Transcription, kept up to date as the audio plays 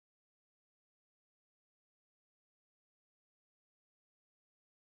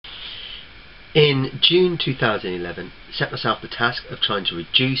In June 2011, set myself the task of trying to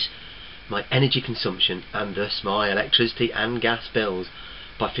reduce my energy consumption and thus my electricity and gas bills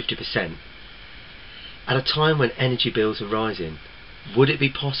by 50%. At a time when energy bills are rising, would it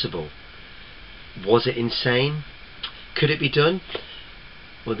be possible? Was it insane? Could it be done?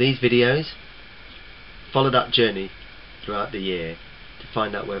 Well, these videos follow that journey throughout the year to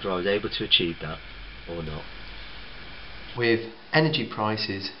find out whether I was able to achieve that or not. With energy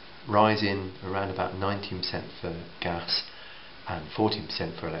prices rising around about 19% for gas and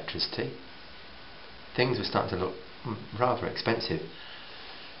 14% for electricity, things were starting to look rather expensive.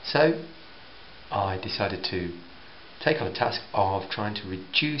 So I decided to take on the task of trying to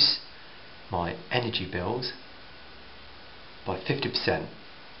reduce my energy bills by 50%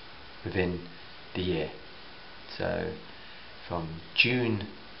 within the year. So from June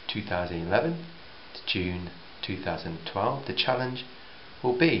 2011 to June 2012, the challenge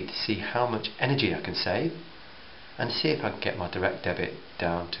will be to see how much energy I can save and see if I can get my direct debit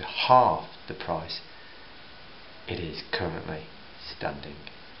down to half the price it is currently standing.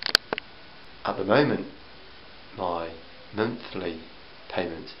 At the moment, my monthly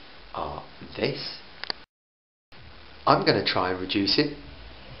payments are this. I'm going to try and reduce it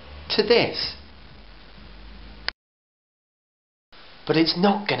to this. But it's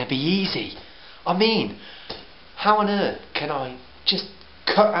not going to be easy. I mean, how on earth can I just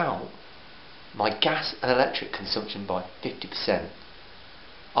cut out my gas and electric consumption by 50%?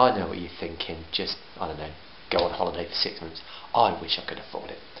 I know what you're thinking, just, I don't know, go on holiday for 6 months. I wish I could afford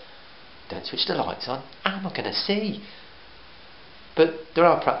it. Don't switch the lights on, how am I going to see? But there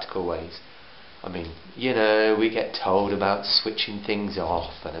are practical ways. I mean, you know, we get told about switching things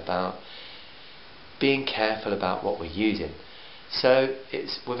off and about being careful about what we're using. So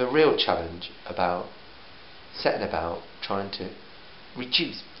it's with a real challenge about setting about trying to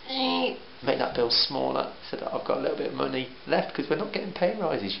reduce, make that bill smaller so that I've got a little bit of money left, because we're not getting pay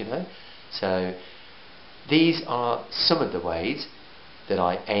rises, you know. So these are some of the ways that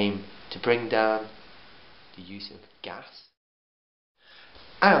I aim to bring down the use of gas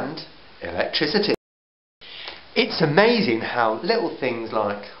and electricity. It's amazing how little things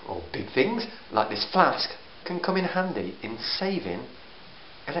like, or big things like this flask, can come in handy in saving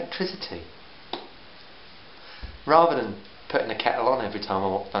electricity. Rather than putting a kettle on every time I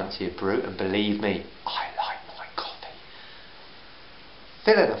want fancy a brew, and believe me, I like my coffee,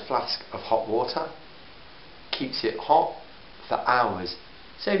 filling a flask of hot water keeps it hot for hours,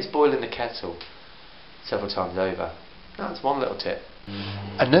 saves boiling the kettle several times over. That's one little tip.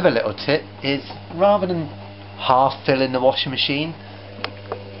 Another little tip is, rather than half filling the washing machine,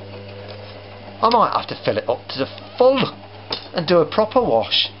 I might have to fill it up to the full and do a proper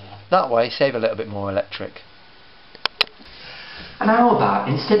wash. That way save a little bit more electric. And how about,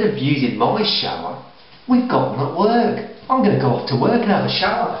 instead of using my shower, we've got one at work. I'm going to go off to work and have a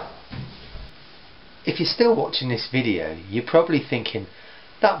shower. If you're still watching this video, you're probably thinking,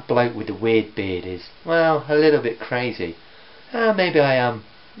 that bloke with the weird beard is, well, a little bit crazy. Maybe I am,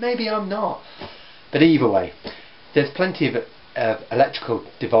 maybe I'm not. But either way, there's plenty of electrical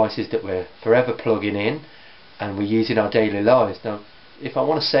devices that we're forever plugging in and we use in our daily lives. Now, if I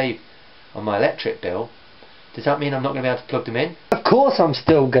want to save on my electric bill, does that mean I'm not going to be able to plug them in? Of course I'm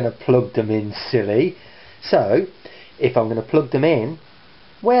still going to plug them in, silly. So, if I'm going to plug them in,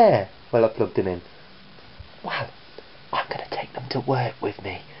 where will I plug them in? Well, I'm going to take them to work with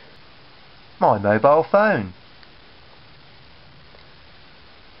me. My mobile phone.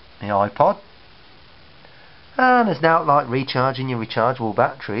 The iPod. And there's an outlet recharging your rechargeable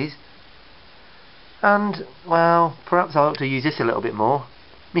batteries. And, well, perhaps I ought to use this a little bit more.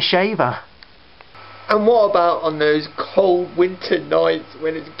 My shaver. And what about on those cold winter nights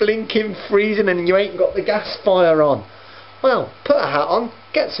when it's blinking freezing and you ain't got the gas fire on? Well, put a hat on,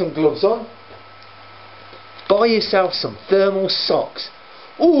 get some gloves on, buy yourself some thermal socks.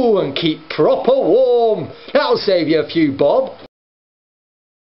 Ooh, and keep proper warm. That'll save you a few bob.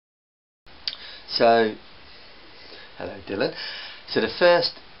 So, hello Dylan. So the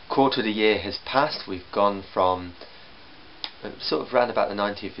first quarter of the year has passed. We've gone from sort of around about the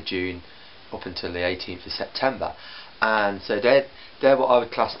 19th of June up until the 18th of September, and so they're what I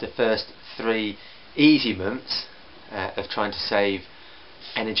would class the first 3 easy months of trying to save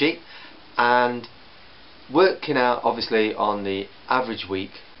energy, and working out obviously on the average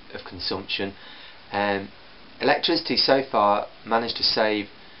week of consumption. Electricity so far managed to save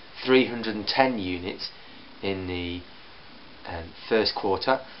 310 units in the first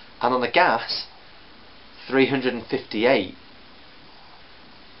quarter, and on the gas 358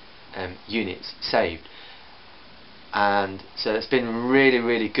 units saved. And so it's been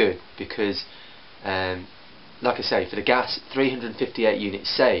really good, because Like I say, for the gas, 358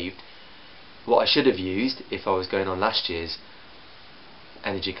 units saved. What I should have used if I was going on last year's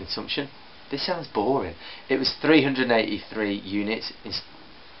energy consumption, this sounds boring, it was 383 units.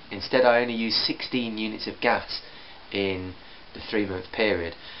 Instead I only used 16 units of gas in the 3-month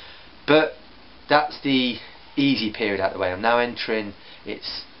period. But that's the easy period out of the way. I'm now entering,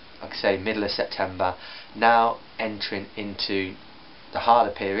 it's like I say, middle of September, now entering into the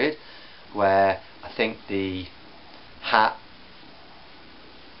harder period where I think the hat,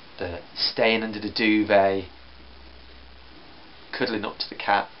 the staying under the duvet, cuddling up to the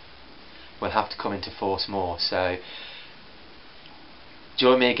cat will have to come into force more. So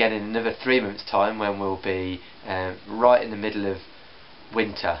join me again in another 3 months time when we'll be right in the middle of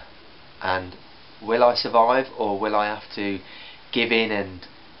winter, and will I survive or will I have to give in and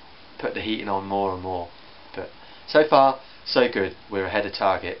put the heating on more and more? But so far so good, we're ahead of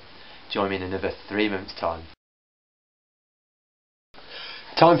target. Join me in another 3 months time.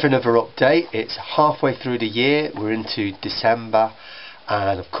 Time for another update. It's halfway through the year, we're into December,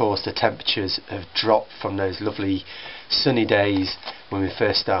 and of course the temperatures have dropped from those lovely sunny days when we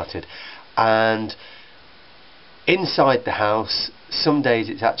first started. And inside the house, some days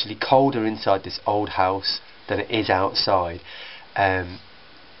it's actually colder inside this old house than it is outside.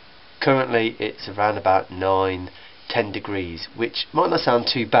 Currently it's around about 9-10 degrees, which might not sound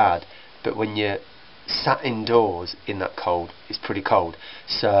too bad, but when you're sat indoors in that cold, it's pretty cold.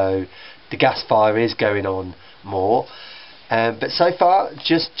 So the gas fire is going on more, but so far,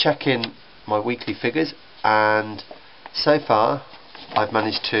 just checking my weekly figures, and so far I've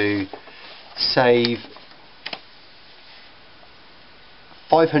managed to save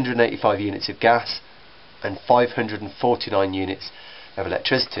 585 units of gas and 549 units of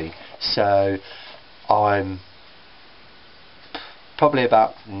electricity. So I'm probably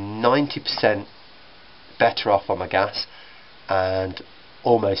about 90% better off on my gas and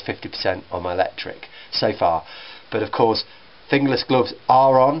almost 50% on my electric so far. But of course, fingerless gloves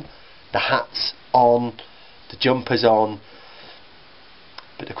are on, the hat's on, the jumper's on,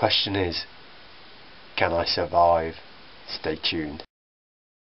 but the question is, can I survive? Stay tuned.